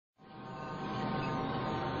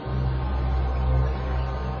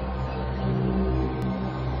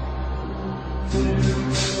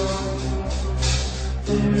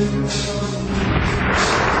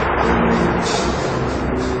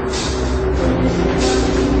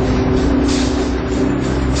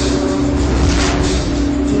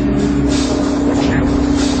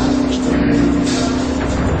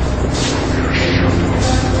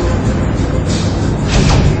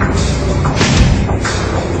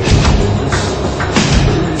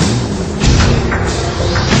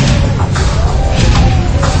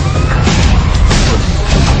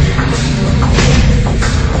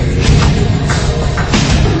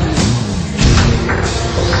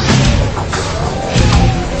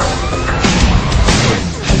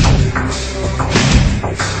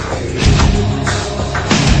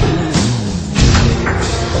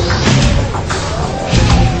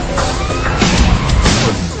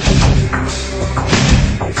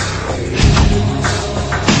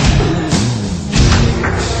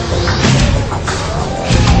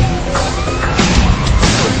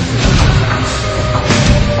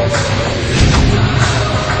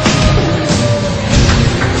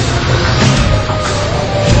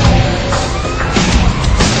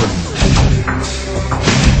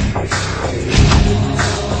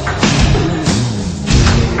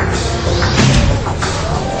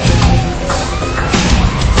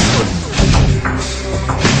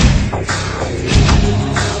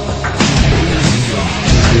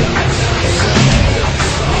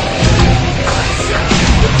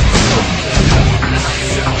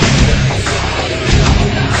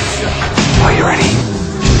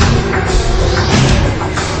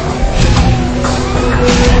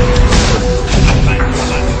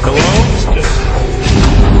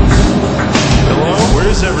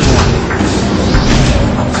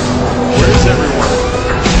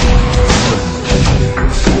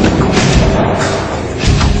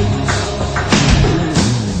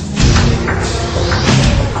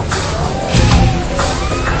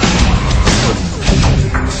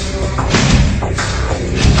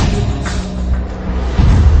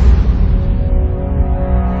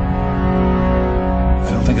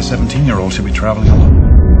A 17-year-old should be traveling alone.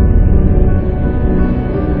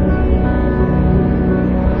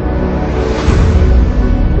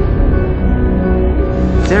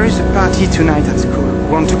 There is a party tonight at school.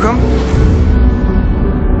 Want to come?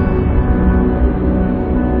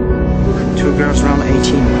 2 girls around 18.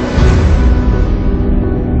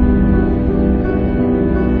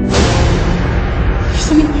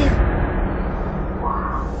 He's in here.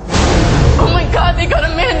 Oh my God, they got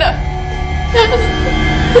Amanda.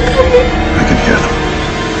 I can hear them.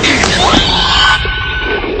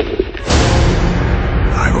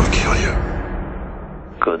 I will kill you.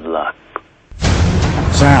 Good luck.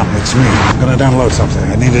 Sam, it's me. I'm gonna download something.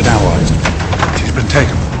 I need it analyzed. She's been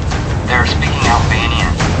taken. They're speaking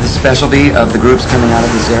Albanian. The specialty of the groups coming out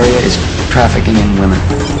of this area is trafficking in women.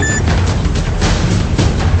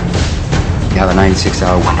 You have a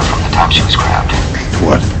 96-hour window from the time she was grabbed.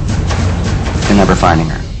 What? You're never finding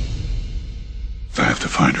her. I have to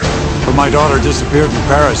find her. But my daughter disappeared in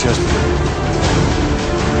Paris yesterday.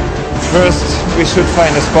 First, we should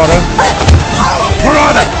find a spotter. Where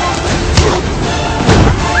are they?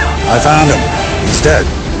 I found him. He's dead.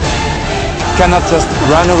 Cannot just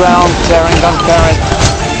run around tearing down Paris.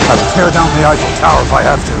 I will tear down the Eiffel Tower if I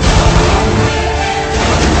have to.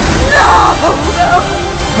 No!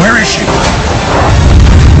 Where is she?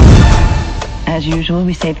 As usual,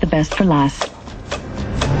 we save the best for last.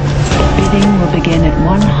 Bidding will begin at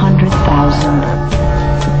 100,000.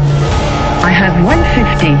 I have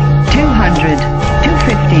 150, 200,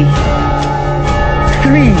 250,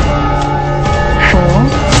 3, 4,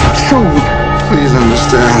 sold. Please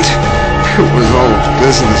understand, it was all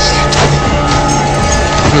business.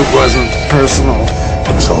 It wasn't personal.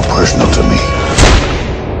 It was all personal to me.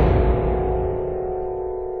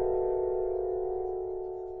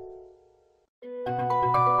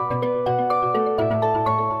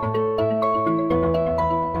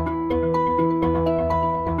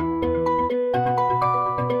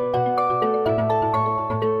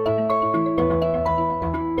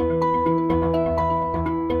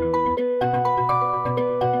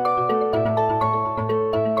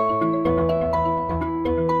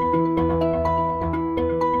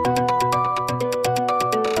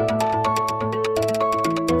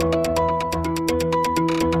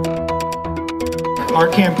 Our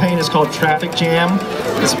campaign is called Traffic Jam.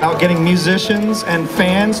 It's about getting musicians and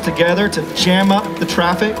fans together to jam up the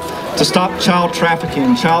traffic to stop child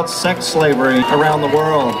trafficking, child sex slavery around the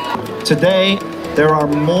world. Today, there are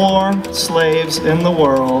more slaves in the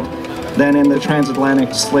world than in the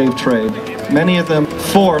transatlantic slave trade. many of them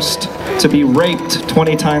forced to be raped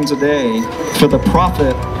 20 times a day for the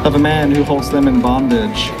profit of a man who holds them in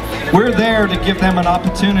bondage. We're there to give them an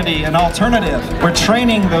opportunity, an alternative. We're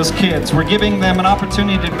training those kids. We're giving them an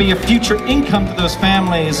opportunity to be a future income to those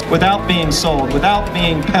families without being sold, without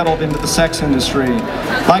being peddled into the sex industry.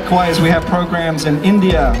 Likewise, we have programs in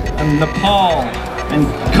India and Nepal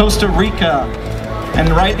and Costa Rica and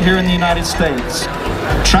right here in the United States.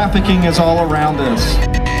 Trafficking is all around us.